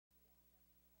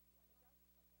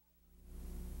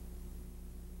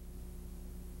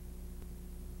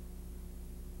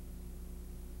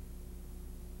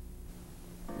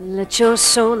Let your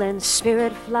soul and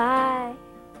spirit fly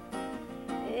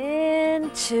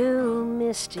into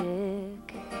mystic.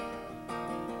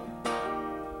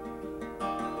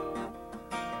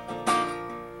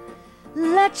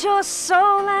 Let your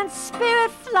soul and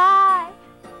spirit fly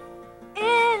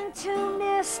into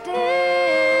mystic.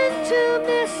 Into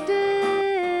mystic.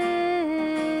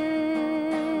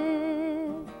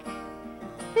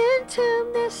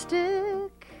 Into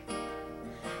mystic.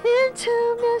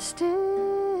 Into mystic.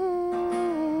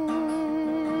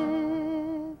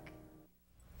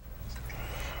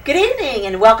 Good evening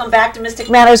and welcome back to Mystic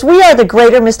Matters. We are the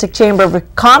Greater Mystic Chamber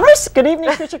of Commerce. Good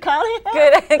evening, Tricia Conley.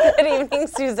 Good evening,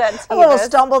 Suzette. A little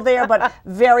stumble there, but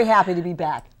very happy to be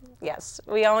back. Yes,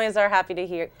 we always are happy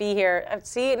to be here.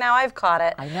 See, now I've caught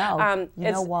it. I know.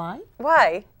 You know why?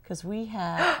 Why? Because we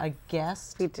have a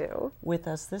guest We do. with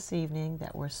us this evening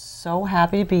that we're so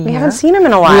happy to be here. We haven't seen him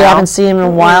in a while. We haven't seen him in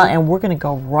a while, and we're going to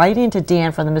go right into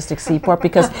Dan from the Mystic Seaport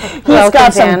because he's Welcome,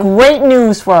 got Dan. some great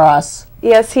news for us.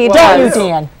 Yes, he Don't you, does.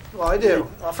 Dan? Well, I do.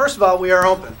 Well, first of all, we are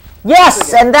open.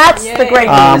 Yes, and that's the great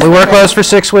news. We were closed for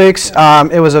 6 weeks.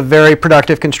 It was a very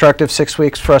productive, constructive 6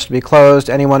 weeks for us to be closed.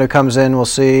 Anyone who comes in will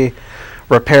see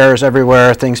repairs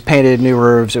everywhere, things painted, new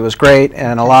roofs. It was great,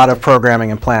 and a lot of programming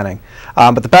and planning.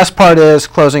 But the best part is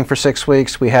closing for 6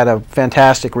 weeks. We had a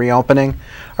fantastic reopening.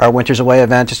 Our Winters Away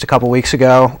event just a couple weeks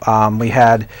ago. We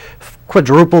had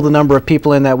quadrupled the number of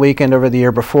people in that weekend over the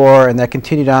year before, and that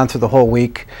continued on through the whole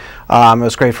week. It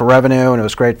was great for revenue, and it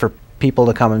was great for people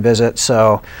to come and visit.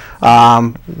 So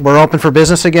we're open for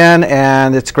business again,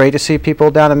 and it's great to see people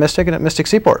down at Mystic and at Mystic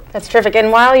Seaport. That's terrific.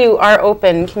 And while you are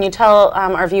open, can you tell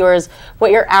our viewers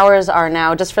what your hours are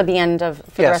now, just for the end of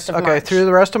the rest of March? Okay, through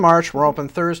the rest of March, we're open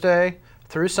Thursday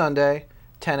through Sunday,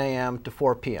 10 a.m. to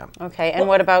 4 p.m. Okay, and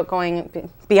what about going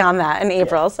beyond that in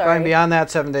April? Sorry. Going beyond that,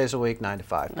 7 days a week, 9 to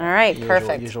 5. All right,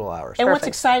 perfect. Usual hours. And what's Perfect.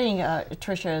 exciting,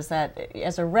 Tricia, is that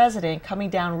as a resident coming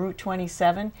down Route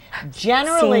 27,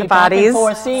 generally Seeing the bodies.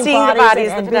 seeing Seeing the bodies,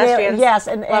 the and pedestrians, yes,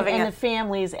 and loving the it.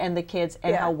 families and the kids,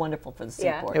 and how wonderful for the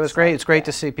Yeah. seaport. It was great. It's great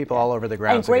to see people all over the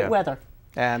grounds And great again. weather.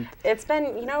 And It's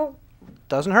been, you know,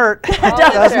 doesn't hurt. all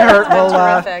doesn't winter. hurt. It's been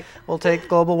terrific. We'll take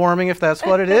global warming if that's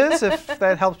what it is, if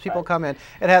that helps people come in.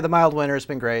 It had the mild winter. It's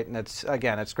been great, and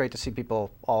it's great to see people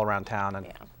all around town and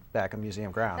back in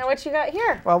museum grounds. Now what you got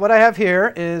here? Well, what I have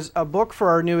here is a book for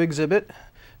our new exhibit.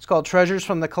 It's called Treasures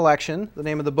from the Collection. The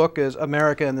name of the book is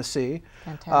America and the Sea.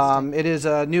 Fantastic. It is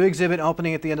a new exhibit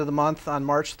opening at the end of the month on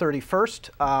March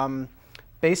 31st.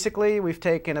 Basically, we've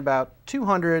taken about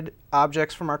 200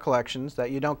 objects from our collections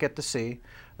that you don't get to see.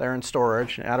 They're in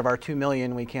storage. Out of our 2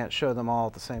 million, we can't show them all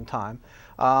at the same time.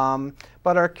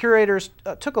 But our curators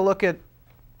took a look at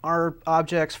our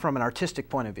objects from an artistic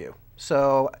point of view.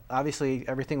 So obviously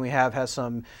everything we have has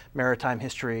some maritime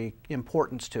history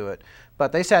importance to it.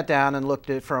 But they sat down and looked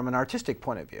at it from an artistic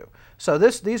point of view. So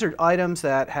these are items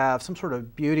that have some sort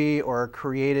of beauty or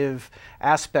creative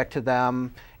aspect to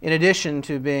them in addition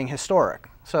to being historic.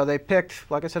 So they picked,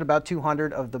 like I said, about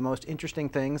 200 of the most interesting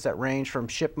things that range from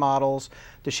ship models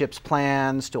to ship's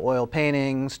plans to oil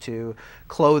paintings to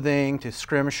clothing to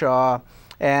scrimshaw,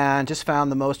 and just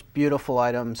found the most beautiful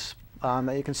items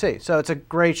that you can see. So it's a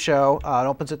great show. It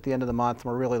opens at the end of the month.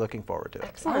 We're really looking forward to it. I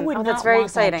Excellent. would Oh, not that's very want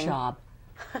exciting. that job.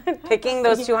 Picking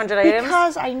those 200 items?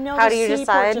 Because I know How the do you seaport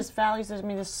decide? just values. I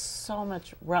mean, there's so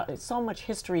much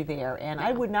history there, and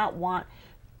I would not want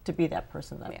to be that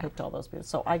person that picked all those people.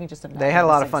 So I can just imagine. They had a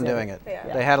lot this of fun exhibit. doing it.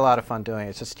 Yeah. They had a lot of fun doing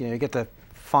it. It's just, you get to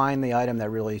find the item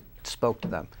that really spoke to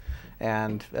them.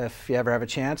 And if you ever have a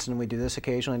chance, and we do this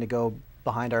occasionally, to go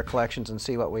behind our collections and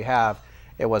see what we have,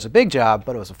 it was a big job,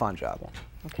 but it was a fun job.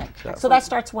 Okay. So that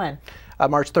starts when?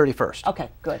 March 31st. Okay,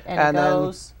 good. And And it then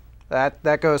goes.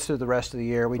 That goes through the rest of the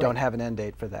year. We don't have an end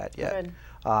date for that yet. Good.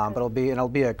 But it'll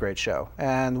be a great show.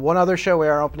 And one other show we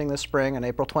are opening this spring on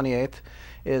April 28th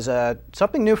is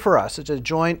something new for us. It's a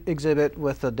joint exhibit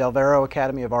with the Del Vero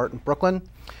Academy of Art in Brooklyn.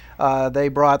 They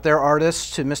brought their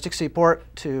artists to Mystic Seaport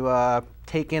to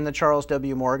take in the Charles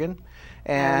W. Morgan.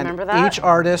 And remember that. each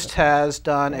artist has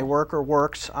done a work or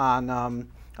works on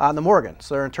the Morgan.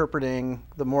 So they're interpreting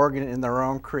the Morgan in their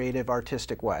own creative,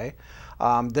 artistic way.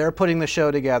 They're putting the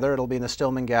show together. It'll be in the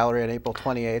Stillman Gallery on April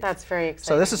 28th. That's very exciting.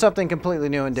 So this is something completely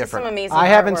new and different. some amazing I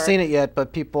haven't artwork. seen it yet,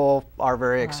 but people are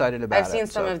very excited about it. I've seen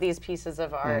some so. of these pieces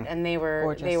of art, and they were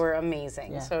Gorgeous.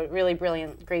 amazing. Yeah. So really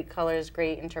brilliant, great colors,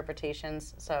 great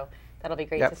interpretations. So that'll be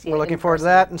great to Yep, see. we're it looking in forward to person.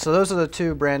 that. And so those are the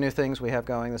two brand new things we have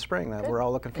going this spring that we're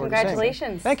all looking forward to seeing.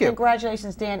 Congratulations. Thank you.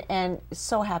 Congratulations, Dan, and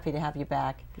so happy to have you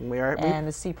back. And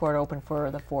the Seaport open for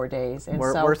the 4 days. And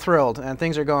so, We're thrilled, and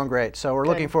things are going great. So we're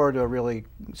looking forward to a really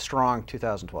strong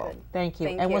 2012. thank you.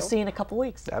 Thank And we'll you. see you in a couple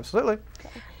weeks. Absolutely.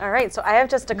 All right, so I have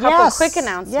just a couple Yes, quick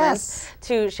announcements yes.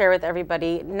 to share with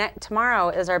everybody. Tomorrow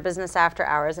is our business after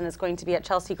hours, and it's going to be at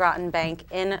Chelsea Groton Bank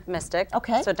in Mystic.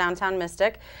 Okay. So downtown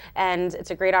Mystic, and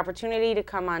it's a great opportunity to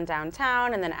come on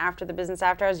downtown, and then after the business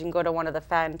after hours, you can go to one of the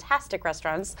fantastic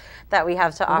restaurants that we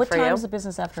have to offer you. What time is the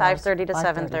business after hours? 5:30 to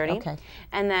 5:30, 7:30. okay.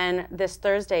 And then this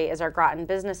Thursday is our Groton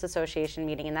Business Association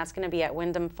meeting, and that's going to be at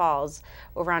Wyndham Falls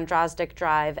over on Drosdick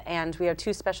Drive. And we have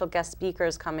 2 special guest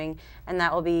speakers coming, and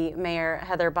that will be Mayor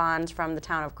Heather Bond from the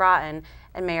town of Groton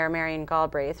and Mayor Marion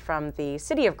Galbraith from the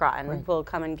city of Groton will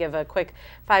come and give a quick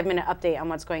 5-minute update on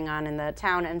what's going on in the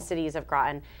town and cities of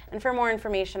Groton. And for more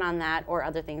information on that or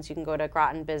other things, you can go to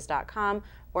grotonbiz.com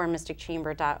or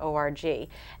mysticchamber.org.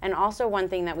 And also one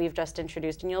thing that we've just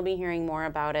introduced, and you'll be hearing more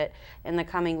about it in the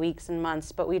coming weeks and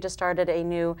months, but we just started a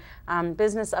new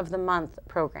Business of the Month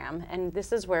program. And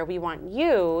this is where we want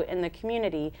you in the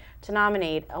community to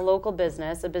nominate a local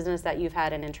business, a business that you've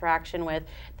had an interaction with,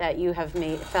 that you have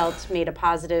felt made a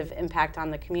positive impact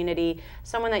on the community,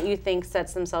 someone that you think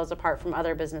sets themselves apart from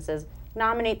other businesses.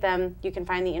 Nominate them. You can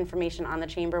find the information on the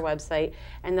Chamber website,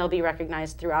 and they'll be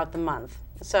recognized throughout the month.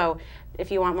 So if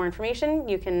you want more information,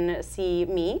 you can see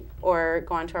me or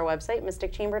go onto our website,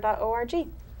 mysticchamber.org.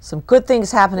 Some good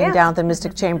things happening Yeah. down at the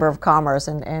Mystic Chamber of Commerce,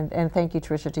 and thank you,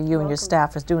 Tricia, to you and your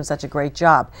staff for doing such a great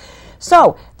job.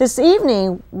 So this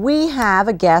evening we have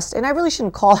a guest, and I really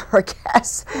shouldn't call her a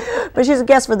guest, but she's a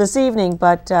guest for this evening.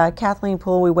 But Kathleen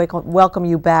Poole, we welcome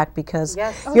you back because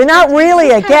you're not really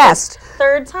a guest.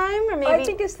 Third time, or maybe? I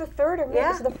think it's the third or maybe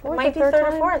it's the fourth. it might be or third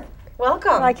time. or fourth.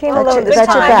 Welcome. I came That alone you- this that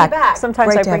you're time. back.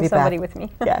 Sometimes Great I to have bring you somebody back. with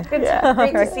me. Yeah.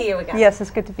 Great to see you again. Yes, it's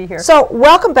good to be here. So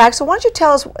welcome back. So why don't you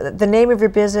tell us the name of your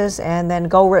business and then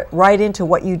go right into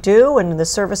what you do and the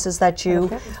services that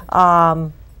you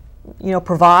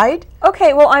provide.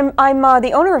 Okay, well, I'm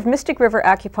the owner of Mystic River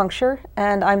Acupuncture,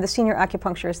 and I'm the senior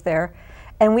acupuncturist there.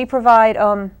 And we provide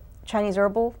Chinese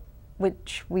herbal,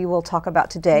 which we will talk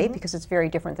about today because it's very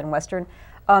different than Western.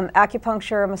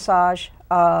 Acupuncture, massage.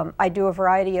 I do a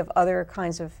variety of other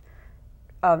kinds of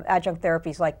adjunct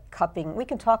therapies like cupping. We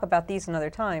can talk about these another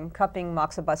time. Cupping,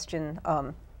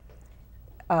 moxibustion.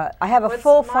 I have a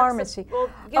full pharmacy. Well,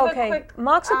 give a quick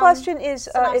moxibustion is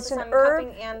it's an herb.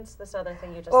 Cupping and this other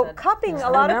thing you just Well, said. cupping. A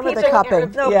lot of remember people. the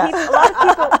cupping. No, Yeah.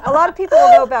 a lot of people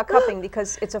will know about cupping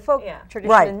because it's a folk tradition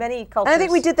Right. in many cultures. And I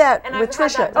think we did that And with I've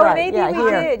had Tricia. that Oh, done. maybe yeah, we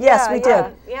here. did. Yes, yeah, we yeah.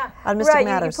 did. Yeah. On Mystic Right,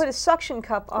 Matters. you put a suction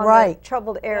cup on Right. the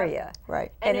troubled area.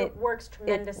 Right. And and it works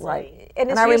tremendously. right. And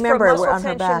it's I used remember for it muscle on her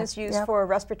tension, back. it's used Yep. for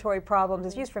respiratory problems,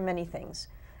 it's used for many things.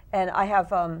 And I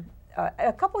have,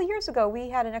 a couple of years ago, we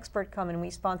had an expert come and we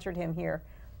sponsored him here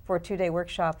for a 2-day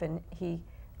workshop, and he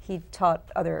taught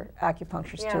other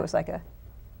acupuncturists too. It was like a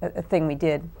thing we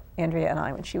did, Andrea and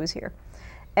I, when she was here.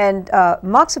 And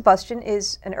moxibustion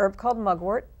is an herb called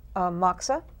mugwort,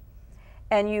 moxa,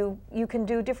 and you can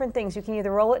do different things. You can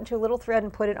either roll it into a little thread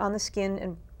and put it on the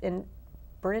skin and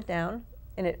burn it down,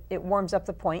 and it warms up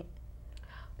the point.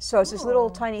 So it's this little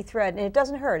tiny thread, and it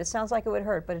doesn't hurt. It sounds like it would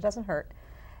hurt, but it doesn't hurt.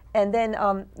 And then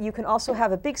you can also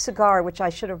have a big cigar, which I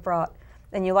should have brought,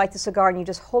 and you light the cigar and you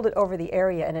just hold it over the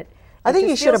area, and I think just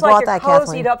you should have feels like brought you're that,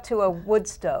 Kathleen. cozied up to a wood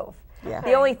stove. Yeah.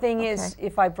 The only thing is, Okay.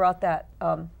 if I brought that,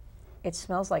 it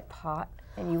smells like pot,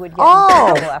 and you would get Oh!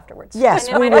 in trouble afterwards. Yes,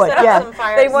 And it we might would. set up Yeah. some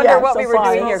fires. They wonder Yeah, what so we were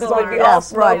fire. doing here because it would be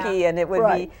Yes, all right. smoky, and it would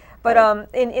Right. be. But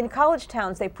in college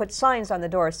towns, they put signs on the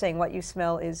door saying what you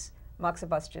smell is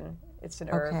moxibustion. It's an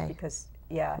herb Okay. because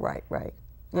Right. Right.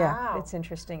 Yeah. Wow. it's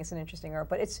interesting. It's an interesting herb,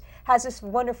 but it has this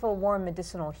wonderful warm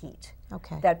medicinal heat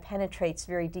Okay. that penetrates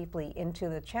very deeply into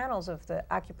the channels of the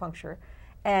acupuncture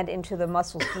and into the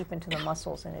muscles, deep into the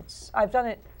muscles. And I've done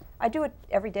it. I do it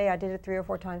every day. I did it 3 or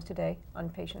 4 times today on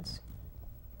patients.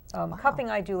 Cupping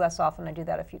I do less often. I do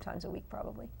that a few times a week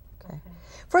probably. Okay.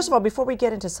 First of all, before we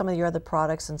get into some of your other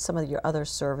products and some of your other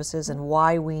services and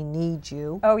why we need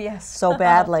you Oh yes. so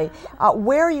badly,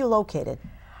 where are you located?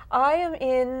 I am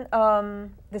in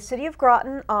the city of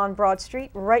Groton on Broad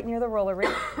Street, right near the roller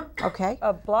rink, Okay.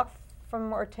 a block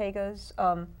from Ortega's,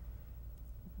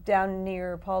 down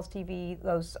near Paul's TV.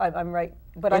 I'm right,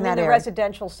 but In I'm that in the area.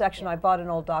 residential section. I bought an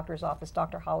old doctor's office,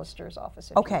 Dr. Hollister's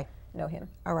office. If Okay. you know him.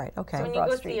 All right. Okay. So when you Broad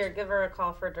go Street. see her, give her a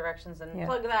call for directions and Yeah.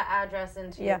 plug that address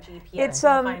into Yeah. your GPS. It's,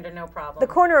 and you'll find her no problem. The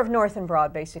corner of North and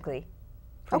Broad, basically.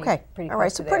 Okay. Pretty All right.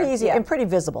 close So to pretty there. easy Yeah. and pretty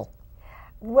visible.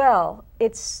 Well,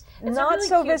 it's a not really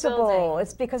so cute visible. building.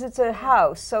 It's because it's a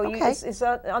house, so Okay. it's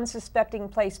an unsuspecting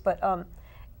place. But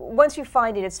once you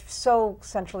find it, it's so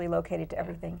centrally located to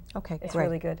everything. Okay. It's great.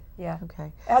 really good. Yeah. Okay.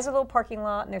 It has a little parking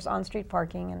lot, and there's on-street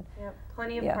parking, and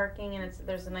Plenty of Yeah. parking, and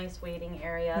there's a nice waiting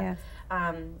area.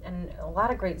 Yeah. And a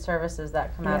lot of great services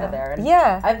that come out Yeah. of there. And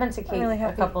Yeah. I've been to Kate really a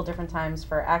happy. couple different times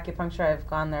for acupuncture. I've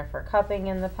gone there for cupping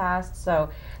in the past, so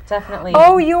definitely.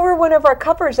 Oh, you were one of our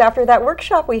cuppers after that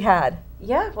workshop we had.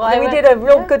 yeah. Well, And we went- did a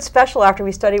real yeah. good special after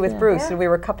we studied with Bruce, Yeah. and we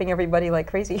were cupping everybody like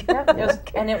crazy. Yep, it was,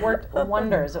 and it worked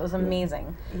wonders. It was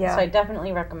amazing. Yeah. So I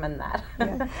definitely recommend that.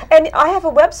 And I have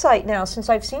a website now. Since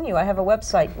I've seen you, I have a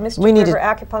website, We need to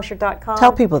MysticRiverAcupuncture.com.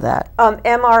 Tell people that.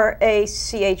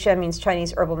 MRACHM means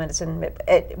Chinese herbal medicine.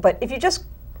 But if you just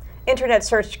internet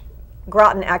search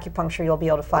Groton Acupuncture, you'll be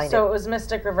able to find So it. it was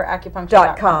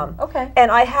MysticRiverAcupuncture.com. Okay.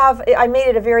 And I made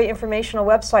it a very informational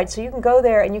website, so you can go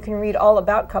there and you can read all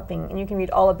about cupping, and you can read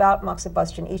all about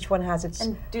moxibustion. Each one has its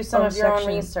And do some own of your own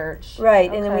section. research.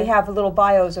 Right, and then we Okay. have little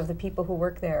bios of the people who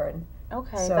work there. And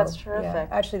Okay, so, that's yeah. terrific.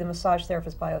 Actually, the massage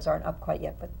therapist bios aren't up quite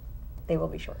yet, but they will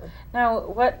be shortly. Now,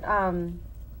 what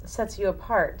sets you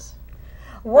apart?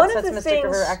 One of sets the Mystic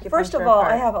River things, first of Acupuncture all, I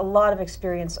apart? have a lot of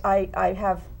experience.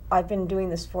 I've been doing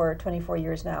this for 24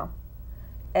 years now,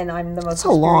 and I'm the most That's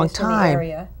a long experienced in time. the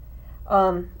area.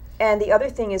 And the other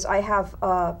thing is, I have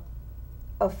a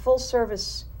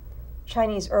full-service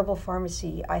Chinese herbal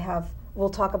pharmacy. We'll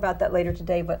talk about that later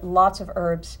today, but lots of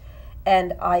herbs,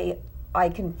 and I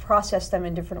can process them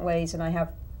in different ways, and I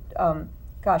have,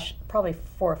 probably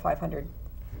 400 or 500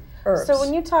 herbs. So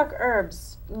when you talk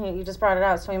herbs, you just brought it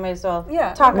out, so we may as well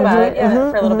Yeah. talk about it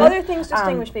for a little bit. Other things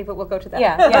distinguish me, but we'll go to that.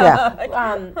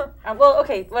 Yeah. Well,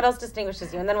 okay. What else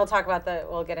distinguishes you? And then we'll talk about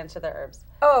we'll get into the herbs.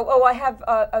 I have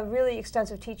a really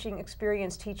extensive teaching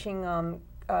experience teaching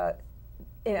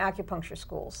in acupuncture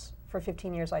schools. For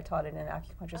 15 years, I taught in an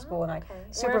acupuncture school, and I okay. Where have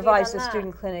you supervised done a that?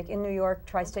 student clinic in New York,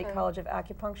 Tri-State Okay. College of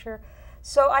Acupuncture.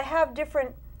 So I have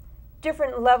different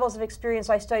levels of experience.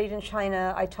 I studied in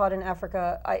China. I taught in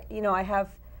Africa. I have.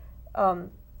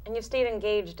 And you've stayed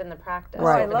engaged in the practice.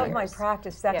 Right. I over love the my years.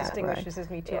 practice. That Yeah. distinguishes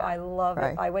me too. Yeah. I love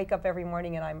Right. it. I wake up every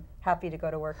morning and I'm happy to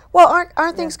go to work. Well,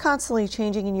 aren't things constantly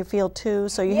changing in your field too?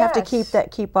 So you have to Yes.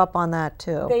 keep up on that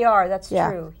too. They are. That's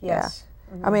Yeah, true. yeah. Yes.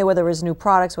 I mean, whether there's new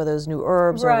products, whether there's new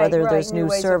herbs, or Right, whether right, there's new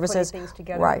ways services. of putting things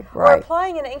together. Right, Or right.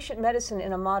 applying an ancient medicine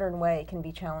in a modern way can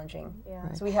be challenging.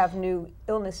 Yeah. So we have new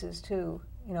illnesses too,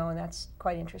 and that's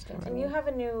quite interesting to And me. you have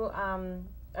a new.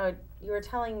 You were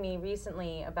telling me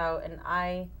recently about an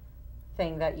eye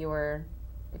thing that you were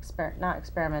not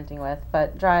experimenting with,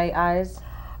 but dry eyes.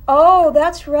 Oh,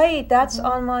 that's right. That's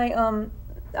on my.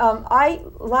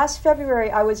 Last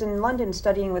February I was in London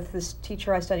studying with this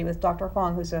teacher I studied with, Dr.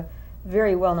 Huang, who's a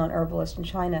very well-known herbalist in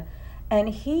China, and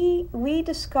we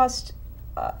discussed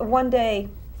one day.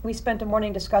 We spent a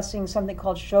morning discussing something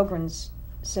called Sjogren's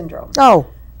syndrome. Oh,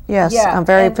 yes, Yeah, I'm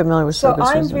very and familiar with so Sjogren's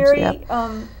I'm syndrome, very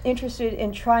yeah. interested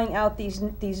in trying out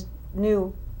these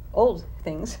new old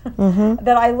things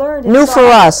that I learned. And New so for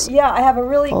us. Yeah, I have a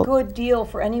really Oh. good deal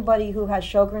for anybody who has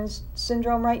Sjogren's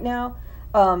syndrome right now.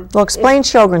 Well, explain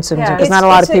Sjogren's syndrome, Yeah. because It's- not a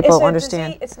lot of it's people it's a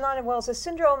understand. disease- it's not it's a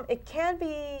syndrome. It can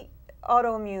be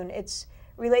autoimmune. It's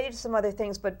related to some other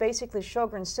things, but basically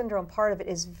Sjogren's syndrome, part of it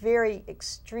is very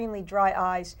extremely dry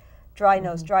eyes, dry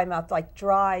nose, dry mouth, like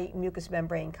dry mucous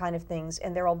membrane kind of things,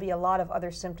 and there will be a lot of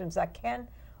other symptoms that can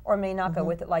or may not go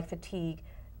with it, like fatigue,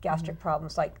 gastric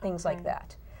problems, like things like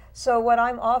that. So what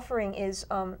I'm offering is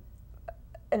an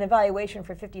evaluation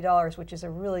for $50, which is a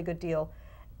really good deal,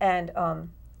 and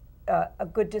a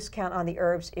good discount on the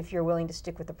herbs if you're willing to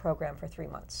stick with the program for 3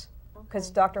 months. Because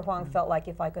Dr. Huang felt like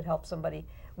if I could help somebody,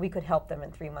 we could help them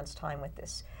in 3 months' time with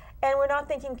this. And we're not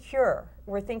thinking cure.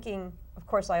 We're thinking, of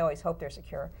course, I always hope there's a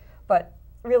cure, but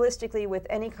realistically, with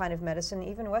any kind of medicine,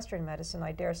 even Western medicine,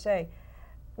 I dare say,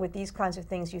 with these kinds of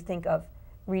things, you think of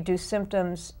reduced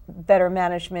symptoms, better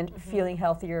management, feeling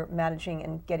healthier, managing,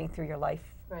 and getting through your life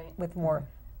Right. with more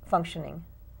functioning.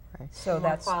 Right. So More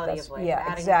that's quality that's of life, yeah,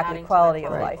 adding- exactly, adding to that quality of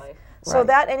quality life. of life. So Right.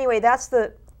 that anyway, that's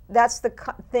the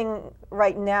thing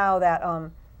right now that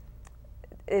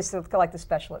is like the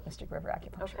special at Mystic River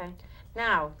Acupuncture. Okay.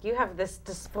 Now you have this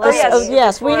display. Oh, yes.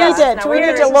 Yes, we before need us. to Now we we're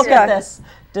need to gonna look see- at this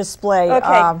display.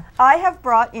 Okay, I have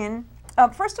brought in.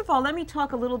 First of all, let me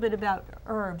talk a little bit about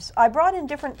herbs. I brought in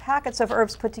different packets of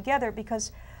herbs put together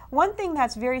because one thing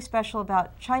that's very special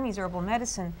about Chinese herbal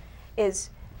medicine is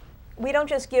we don't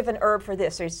just give an herb for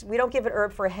this. We don't give an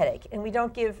herb for a headache, and we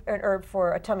don't give an herb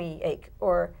for a tummy ache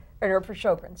or an herb for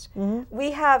Sjogren's.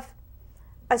 We have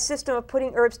a system of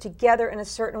putting herbs together in a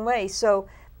certain way. So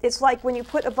it's like when you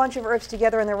put a bunch of herbs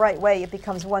together in the right way, it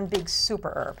becomes one big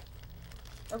super herb.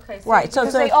 Okay. Right, so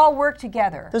Because they all work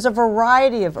together. there's a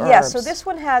variety of herbs. Yeah, so this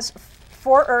one has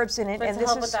 4 herbs in it, But and to this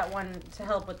help is with that one, to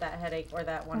help with that headache or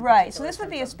that one. right. So particular this would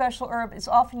be a symptom. special herb. It's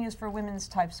often used for women's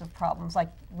types of problems, like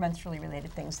menstrually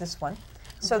related things. This one.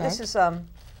 So Okay. this is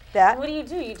that. What do? You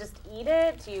just eat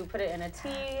it? Do you put it in a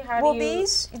tea? How Well, do you?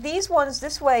 these ones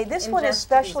this way. This one is ingest these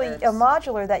specially a herbs?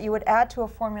 modular that you would add to a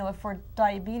formula for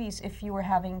diabetes if you were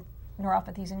having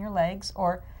neuropathies in your legs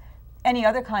or any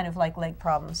other kind of like leg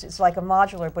problems. It's like a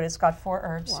modular, but it's got 4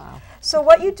 herbs. Wow. So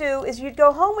what you do is you'd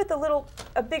go home with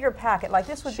a bigger packet. Like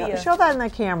this would be a. Show that in the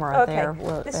camera Okay. there.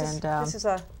 This is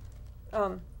a.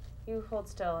 You hold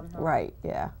still and hold. Right,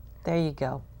 yeah. There you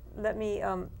go. Let me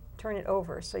turn it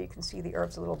over so you can see the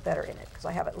herbs a little better in it because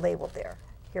I have it labeled there.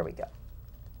 Here we go.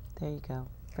 There you go.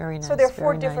 Very nice. So there are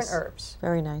 4 very different nice. herbs.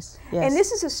 Very nice. Yes. And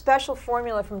this is a special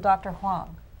formula from Dr.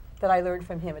 Huang that I learned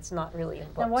from him. It's not really in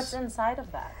books. And what's inside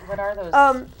of that? What are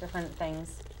those different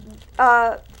things?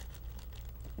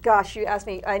 Gosh, you asked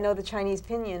me. I know the Chinese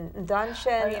pinyin,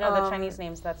 danshen. Oh, you know the Chinese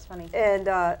names. That's funny. And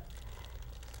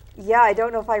yeah, I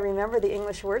don't know if I remember the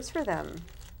English words for them.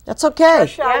 That's okay.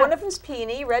 Yeah. One of them's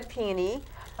peony, red peony.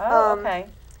 Oh, okay.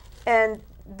 And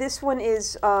this one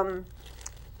is,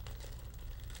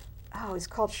 it's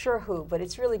called Sherhu, but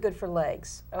it's really good for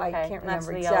legs. I Okay, can't and that's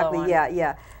remember the yellow exactly. one. Yeah,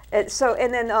 yeah.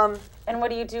 And then, And what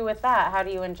do you do with that? How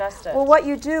do you ingest it? well, what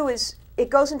you do is it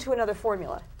goes into another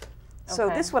formula. So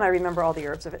Okay. this one, I remember all the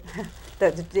herbs of it,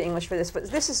 the English for this. But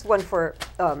this is one for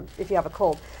if you have a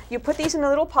cold. You put these in a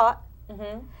little pot,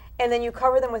 and then you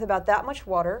cover them with about that much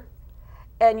water,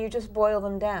 and you just boil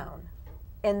them down.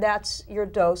 And that's your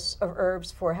dose of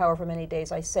herbs for however many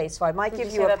days I say. So I might give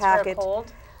Did you say a that's packet. For a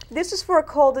cold? This is for a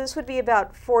cold. This would be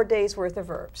about 4 days worth of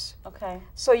herbs. Okay.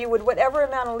 So you would, whatever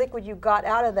amount of liquid you got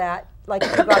out of that, like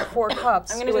if you got 4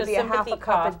 cups, I'm it going to would do be a a half sympathy a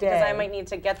cup cough a day. because I might need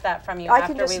to get that from you I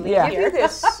after can just we give leave you here.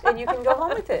 this, and you can go home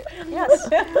with it. Yes.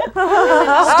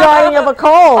 Starting of a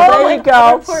cold. There you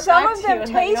go. report Some back of to them you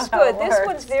and let you know taste how good. it This works.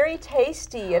 one's very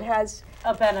tasty. It has.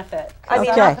 A benefit. I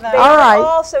mean, Okay. they All are right.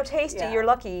 all so tasty. Yeah. You're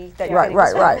lucky that you're Right, getting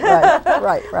right, this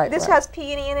right, one. right. This has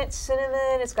peony in it,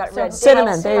 cinnamon. It's got red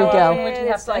Cinnamon, dates there you in go. it, Would you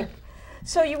have it's to- like,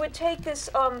 so you would take this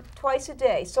twice a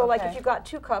day. So like if Okay. you got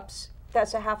 2 cups,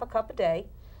 that's a half a cup a day.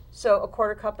 So a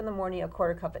quarter cup in the morning, a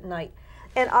quarter cup at night.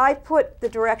 And I put the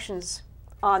directions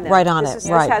on them. Right on this it, is,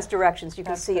 right. This has directions. You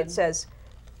can That's see good. it says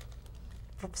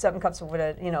 7 cups of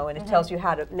whatever, and it tells you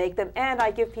how to make them. And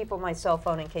I give people my cell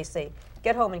phone in case they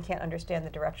get home and can't understand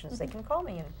the directions. They can call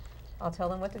me and I'll tell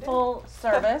them what to do. Full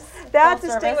service. That Full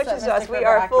service distinguishes at us. Mystic We River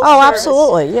are Active full Oh, service.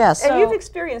 absolutely, yes. And So- you've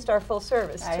experienced our full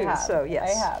service I too. have. So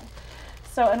yes. I have.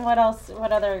 So, and what else?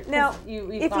 What other? 'cause Now,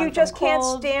 we've if gone you from just can't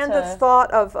cold stand to- the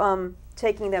thought of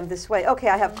taking them this way, okay,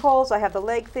 I have colds, I have the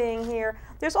leg thing here.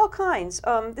 There's all kinds.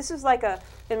 This is like a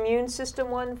immune system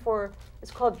one for,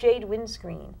 it's called Jade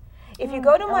Windscreen. If you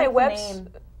go to my like the name.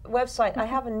 website, I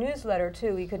have a newsletter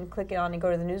too. You can click it on and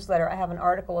go to the newsletter. I have an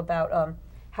article about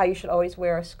how you should always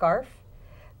wear a scarf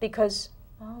because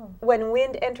when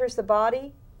wind enters the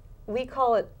body, we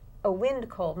call it a wind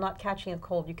cold, not catching a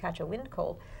cold. You catch a wind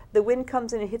cold. The wind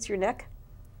comes in and hits your neck,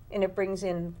 and it brings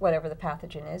in whatever the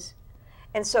pathogen is.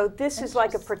 And so this is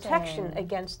like a protection Interesting.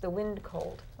 against the wind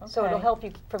cold. So it'll Okay. help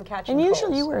you from catching And colds.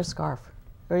 usually you wear a scarf,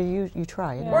 or you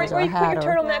try. Yeah. Or a you put hat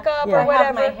your or- turtleneck up Yeah. or I whatever.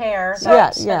 have my hair. So-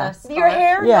 Yeah, in yeah. a scarf. Your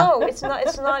hair? Yeah. No, it's not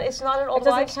an old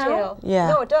doesn't wives' count? tale. Yeah.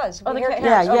 No, it does. Oh, the hair ca- counts.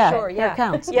 Yeah, Oh, yeah. sure, Hair yeah.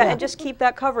 counts, Yeah, yeah. and just keep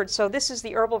that covered. So this is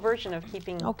the herbal version of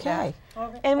keeping Okay. that.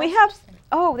 And we have,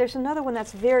 there's another one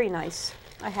that's very nice.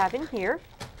 I have in here.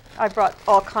 I brought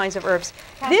all kinds of herbs.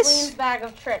 Kathleen's bag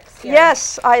of tricks. Here.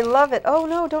 Yes, I love it. Oh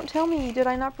no, don't tell me. Did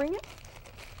I not bring it?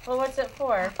 Well, what's it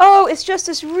for? Oh, it's just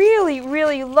this really,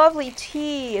 really lovely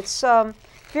tea. It's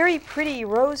very pretty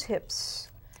rose hips.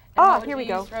 And what would Here we you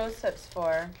go. use rose hips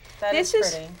for? That This is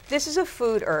is pretty. this is a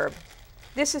food herb.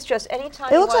 This is just anytime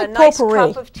It you looks want like a nice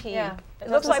potpourri. cup of tea. Yeah, It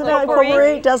looks like Doesn't it? potpourri.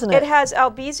 Potpourri, doesn't it? It has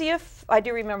albizia. I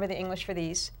do remember the English for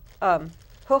these.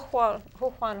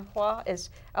 Huhuanhua is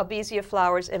albizia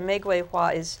flowers, and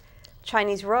Meiguihua is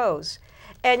Chinese rose.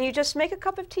 And you just make a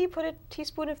cup of tea, put a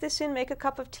teaspoon of this in, make a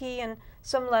cup of tea, and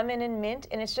some lemon and mint,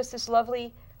 and it's just this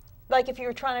lovely, like if you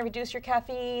were trying to reduce your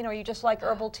caffeine or you just like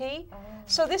herbal tea.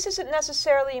 So this isn't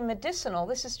necessarily medicinal.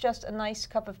 This is just a nice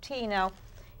cup of tea. Now,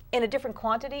 in a different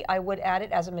quantity, I would add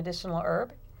it as a medicinal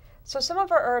herb. So some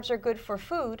of our herbs are good for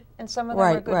food, and some of them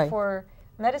are Right, good right. for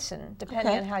medicine, depending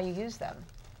Okay. on how you use them.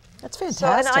 That's So,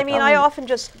 fantastic. and I mean, I often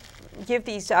just give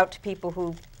these out to people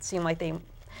who seem like they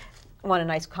want a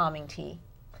nice calming tea.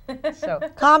 So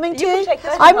calming you tea. can take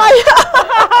this I one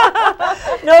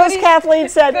might. Notice Kathleen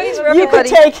said goodies for you could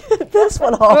everybody. take this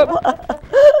one home.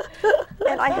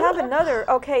 and I have another.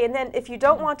 Okay, and then if you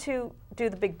don't want to do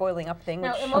the big boiling up thing.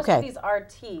 Now, Which, and most Okay. of these are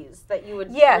teas that you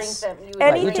would yes, drink them. You would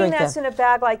anything drink that's them. in a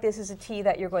bag like this is a tea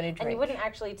that you're going to drink. And you wouldn't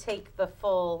actually take the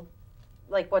full,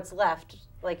 like what's left,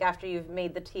 like after you've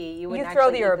made the tea. You wouldn't You throw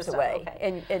actually the eat herbs stuff. away,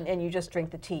 Okay. and you just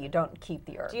drink the tea. You don't keep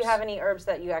the herbs. Do you have any herbs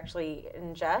that you actually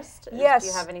ingest? Yes. Do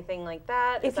you have anything like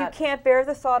that? If you can't bear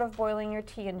the thought of boiling your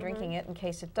tea and drinking it in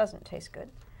case it doesn't taste good,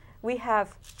 we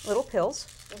have little pills.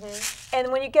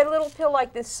 And when you get a little pill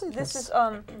like this, this is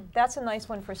that's a nice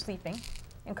one for sleeping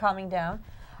and calming down.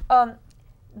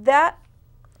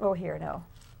 Here, no.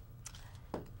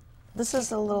 This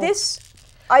is a little. This,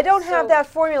 I don't have So- that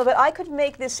formula, but I could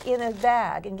make this in a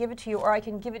bag and give it to you, or I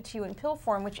can give it to you in pill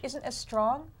form, which isn't as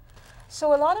strong.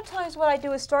 So a lot of times what I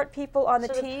do is start people on the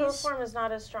So the teas. pill form is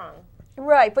not as strong.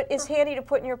 Right, but it's handy to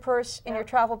put in your purse, in your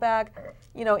travel bag,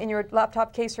 you know, in your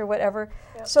laptop case or whatever.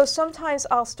 So sometimes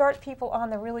I'll start people on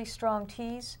the really strong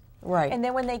teas. Right. And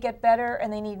then when they get better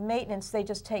and they need maintenance, they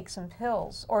just take some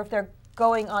pills. Or if they're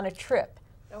going on a trip.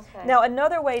 Okay. Now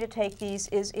another way to take these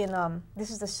is in,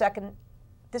 this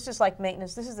is like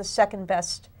maintenance, this is the second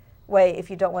best way if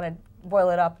you don't want to boil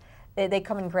it up. They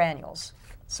come in granules.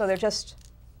 So they're just,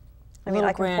 I mean,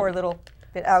 I can pour a little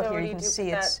bit out So here, you you can do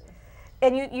see that- it's,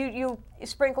 and you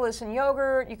sprinkle this in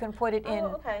yogurt, you can put it in,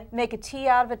 okay. make a tea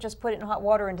out of it, just put it in hot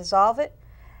water and dissolve it.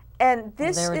 And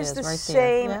this there it is is, the right there,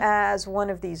 same yeah. as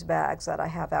one of these bags that I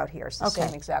have out here. It's the Okay.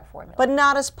 same exact formula. but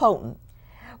not as potent.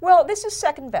 Well, this is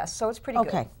second best, so it's pretty good.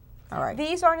 Okay. All right.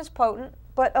 These aren't as potent,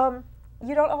 but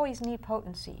you don't always need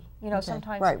potency. You know,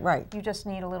 sometimes Right. you just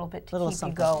need a little bit to Little keep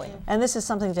something. you going. And this is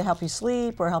something to help you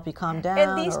sleep or help you calm down.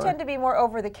 And these or- tend to be more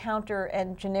over the counter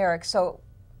and generic, so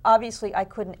obviously I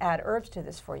couldn't add herbs to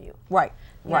this for you. Right.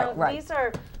 Now, Right. These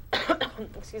are,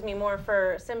 excuse me, more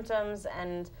for symptoms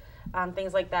and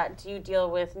things like that. Do you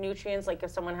deal with nutrients, like if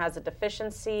someone has a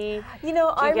deficiency? You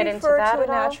know, Do you I get into refer that to a at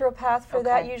all? naturopath for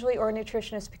that Okay. usually, or a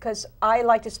nutritionist, because I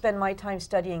like to spend my time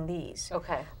studying these.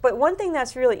 Okay. But one thing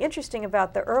that's really interesting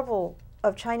about the herbal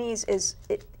of Chinese is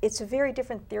it's a very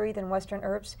different theory than Western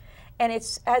herbs. And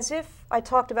it's as if, I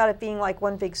talked about it being like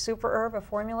one big super herb, a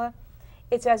formula.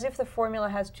 It's as if the formula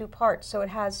has two parts. So it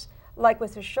has, like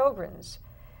with the Sjogren's,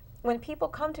 when people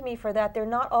come to me for that, they're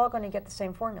not all going to get the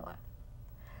same formula.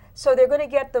 So they're going to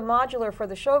get the modular for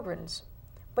the Sjogren's,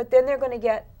 but then they're going to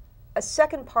get a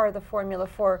second part of the formula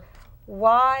for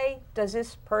why does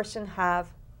this person have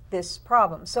this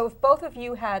problem. So if both of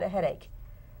you had a headache,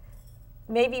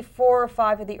 maybe 4 or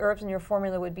 5 of the herbs in your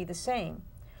formula would be the same,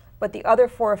 but the other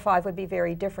 4 or 5 would be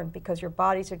very different because your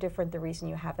bodies are different, the reason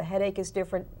you have the headache is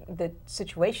different, the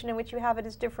situation in which you have it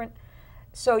is different.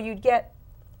 So you'd get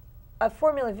a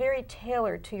formula very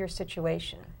tailored to your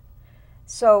situation.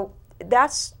 So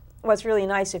that's what's really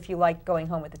nice if you like going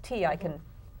home with the tea, I can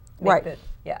make Right. the,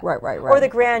 yeah. Right. Or the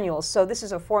granules. So this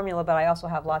is a formula, but I also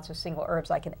have lots of single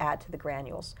herbs I can add to the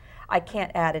granules. I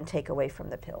can't add and take away from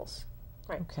the pills.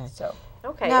 Right. Okay. So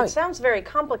Okay. Now- it sounds very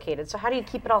complicated. So how do you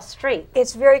keep it all straight?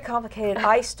 it's very complicated.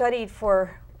 I studied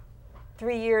for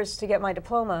 3 years to get my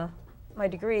diploma, my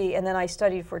degree, and then I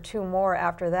studied for 2 more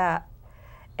after that.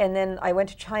 And then I went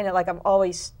to China, like I'm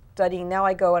always studying. Now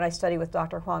I go and I study with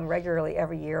Dr. Huang regularly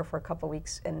every year for a couple of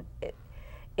weeks, and it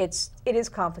is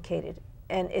complicated.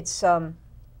 And it's,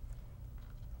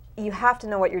 you have to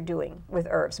know what you're doing with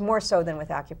herbs, more so than with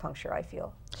acupuncture, I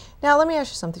feel. Now let me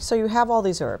ask you something. So you have all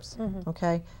these herbs,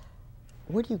 okay?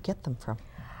 Where do you get them from?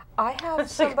 I have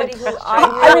somebody who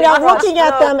I mean, I'm looking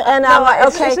at them and I'm like,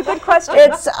 okay. It's a good question.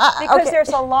 It's because okay. there's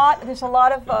a lot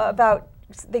of about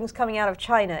things coming out of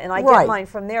China, and I Right. get mine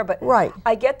from there. But Right.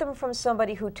 I get them from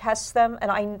somebody who tests them, and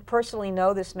I personally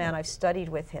know this man. I've studied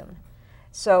with him,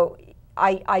 so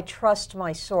I trust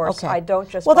my source. Okay. I don't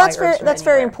just well, buy that's herbs from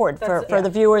very anywhere. important That's- for yeah. the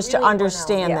viewers to Really important.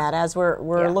 understand Yeah. that as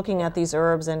we're Yeah. looking at these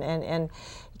herbs and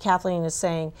Kathleen is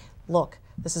saying, look,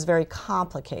 this is very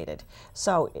complicated.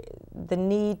 So the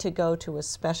need to go to a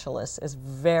specialist is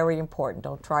very important.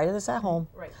 Don't try this at home.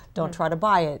 Right. Don't try to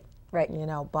buy it. Right. You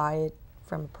know, buy it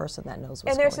from a person that knows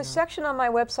what's And there's going a on. section on my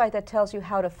website that tells you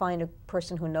how to find a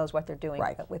person who knows what they're doing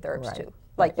Right. with herbs Right. too.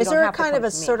 Like you Is don't there a have to kind come of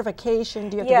a to me. certification?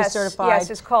 Do you have Yes, to be certified? yes,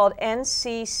 it's called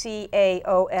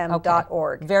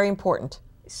nccaom.org. Very important.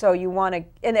 So you want to,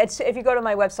 and it's, if you go to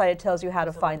my website, it tells you how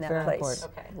to find that Very place.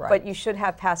 important. Okay. Right. But you should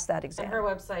have passed that And exam. her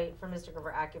website for Mystic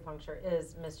River Acupuncture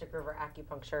is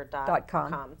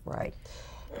 .com. Right.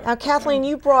 Now, Kathleen,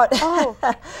 you brought. Oh,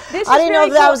 this I is didn't know very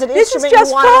if that cool. was an This is instrument you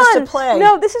just wanted us to fun. play.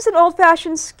 No, this is an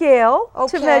old-fashioned scale to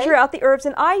Okay. measure out the herbs,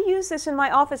 and I use this in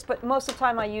my office, but most of the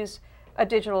time I use a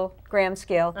digital gram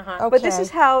scale. But this Okay.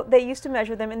 is how they used to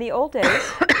measure them in the old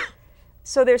days.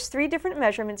 So there's 3 different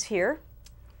measurements here,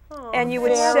 and you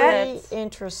would Very set.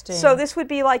 interesting. So this would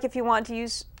be like if you want to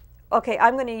use okay,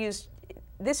 I'm going to use,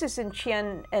 this is in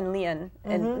Chien and Liang,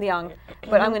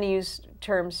 but I'm going to use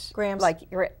terms Grams. like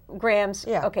grams.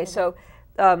 Yeah. Okay, so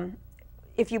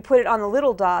if you put it on the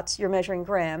little dots, you're measuring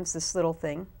grams, this little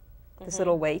thing, this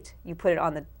little weight. You put it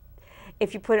on the,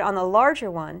 if you put it on the larger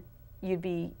one, you'd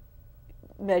be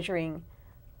measuring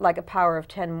like a power of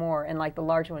 10 more, and like the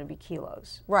larger one would be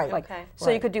kilos. Right. Like, Okay. so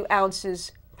you could do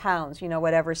ounces, pounds, you know,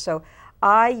 whatever. So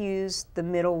I use the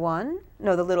middle one,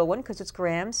 no, the little one, because it's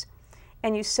grams,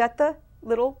 and you set the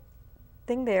little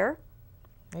thing there.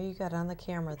 Oh, you got it on the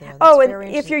camera there. That's Oh, and very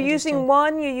if you're interesting. using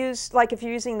one, you use, like if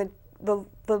you're using the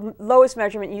lowest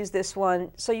measurement, use this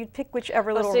one. So you pick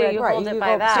whichever little so red. you Right, hold it you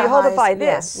by go that. So you hold it by yeah,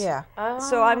 this. Yeah.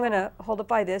 So I'm going to hold it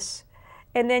by this,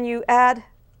 and then you add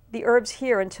the herbs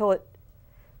here until it,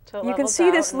 Till it you can levels see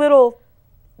out this and- little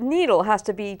needle has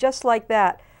to be just like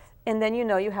that, and then you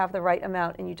know you have the right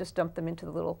amount, and you just dump them into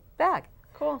the little bag.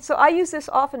 Cool. So I use this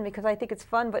often because I think it's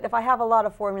fun, but if I have a lot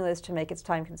of formulas to make, it's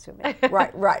time consuming.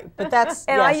 Right. But that's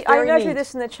And yes, I very measure neat.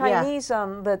 this in the Yeah. Chinese,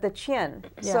 the Chien,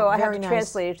 Yeah, so I have very to nice.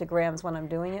 translate it to grams when I'm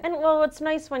doing it. And well, what's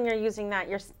nice when you're using that,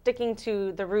 you're sticking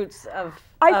to the roots of.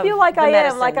 I feel like the I am.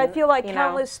 medicine, Like I feel like you know?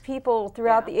 countless people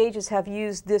throughout Yeah. the ages have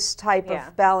used this type Yeah.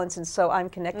 of balance, and so I'm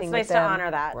connecting It's with nice to them.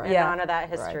 honor that and Yeah. honor that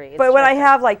history. It's But when I terrific.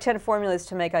 have like 10 formulas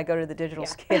to make, I go to the digital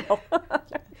scale.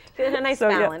 a nice So,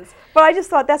 yeah. balance. But I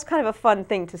just thought that's kind of a fun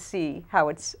thing to see how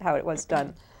it was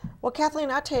done. Well,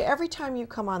 Kathleen, I'll tell you, every time you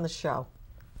come on the show,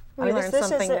 We learn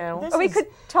something new. this Oh, we is- could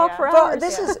talk Yeah. for Well, hours.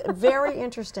 this is very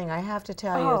interesting. I have to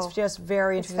tell you, Oh, it's just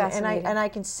very it's interesting, fascinating. and I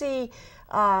can see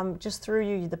just through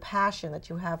you the passion that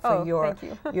you have for Oh, your thank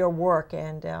you. your work,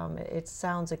 and it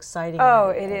sounds exciting.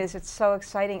 Oh, and- it is. It's so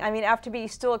exciting. I mean, to be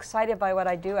still excited by what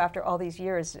I do after all these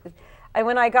years.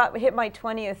 When I hit my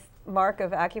 20th mark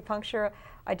of acupuncture,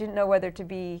 I didn't know whether to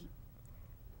be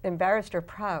embarrassed or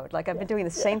proud. Like I've been doing the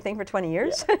same thing for 20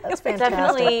 years. That's fantastic.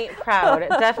 Definitely proud.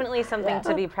 Definitely something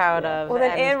to be proud of. Well,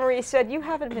 then and- Anne Marie said, "You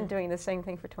haven't been doing the same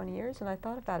thing for 20 years," and I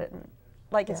thought about it, and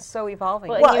like it's so evolving.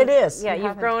 Well, you've- it is. Yeah, You you've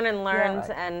haven't. grown and learned,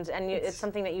 Yeah. and it's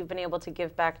something that you've been able to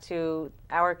give back to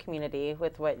our community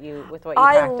with what you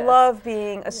I practice. love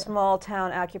being a small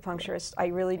town acupuncturist. I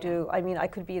really do. I mean, I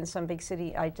could be in some big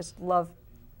city. I just love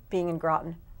being in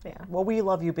Groton. Yeah. Well, we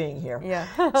love you being here. Yeah.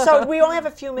 So we only have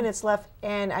a few minutes left,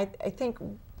 and I think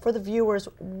for the viewers,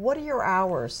 what are your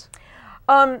hours?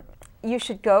 You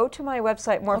should go to my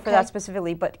website more for Okay. that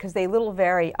specifically, but because they little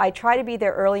vary. I try to be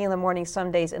there early in the morning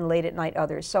some days and late at night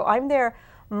others. So I'm there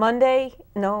Monday,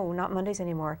 no, not Mondays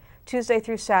anymore, Tuesday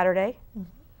through Saturday.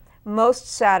 Most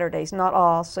Saturdays, not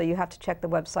all, so you have to check the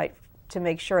website to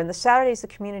make sure. And the Saturday is the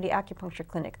community acupuncture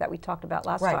clinic that we talked about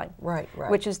last time. Right.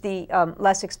 Which is the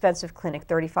less expensive clinic,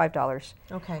 $35.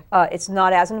 Okay. It's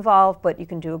not as involved, but you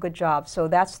can do a good job. So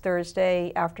that's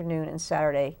Thursday afternoon and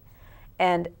Saturday.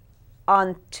 And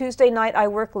on Tuesday night, I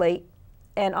work late.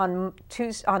 And on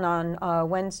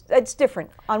Wednesday, it's different.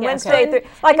 On Yeah, Wednesday, okay.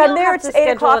 like And I'm you'll there, have it's to 8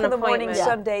 schedule o'clock an in the morning appointment.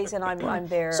 some days, and I'm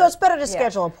there. So it's better to Yeah.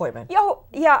 schedule an appointment.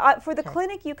 For the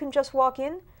clinic, you can just walk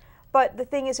in. But the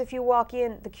thing is, if you walk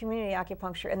in the community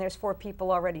acupuncture and there's 4 people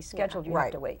already scheduled, you Right.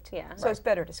 have to wait. Yeah. So it's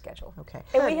better to schedule. Okay.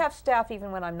 And we have staff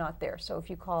even when I'm not there. So if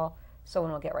you call,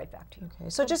 someone will get right back to you. Okay.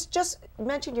 So just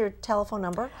mention your telephone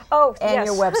number. Oh, and yes.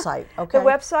 your website. Okay. The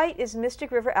website is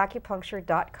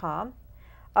mysticriveracupuncture.com.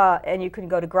 And you can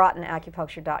go to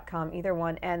grotonacupuncture.com, either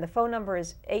one. And the phone number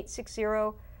is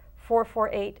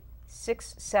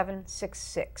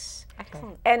 860-448-6766.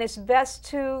 Excellent. And it's best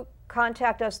to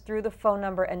contact us through the phone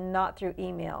number and not through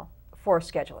email for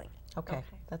scheduling. Okay.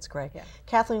 That's great. Yeah.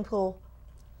 Kathleen Poole,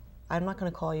 I'm not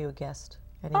going to call you a guest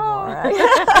anymore. I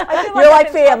feel You're like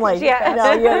like family. Yeah.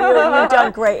 No, you've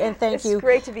done great, and thank It's you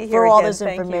great to be for here all again. this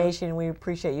Thank you. information. We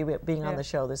appreciate you being on the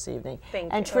show this evening.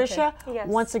 Thank and you. Tricia, Yes.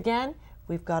 once again,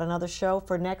 we've got another show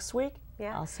for next week.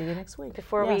 Yeah. I'll see you next week.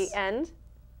 Before Yes. we end,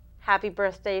 happy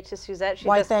birthday to Suzette.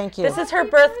 Why, thank you. This is her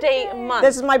birthday month.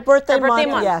 This is my birthday, Her birthday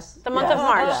month. Yes. The month Yes. of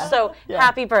March. Yes. So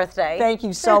happy birthday. Thank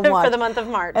you so much. for the month of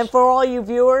March. And for all you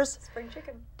viewers, Spring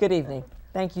chicken. good evening.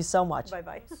 Thank you so much.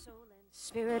 Bye-bye.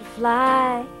 Spirit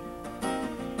fly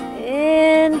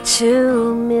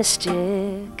into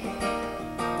mystic.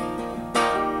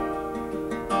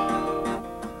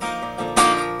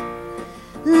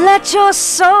 Let your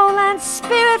soul and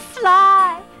spirit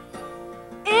fly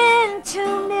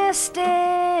into mystic,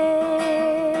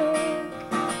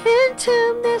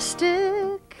 into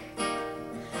mystic,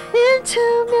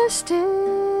 into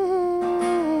mystic.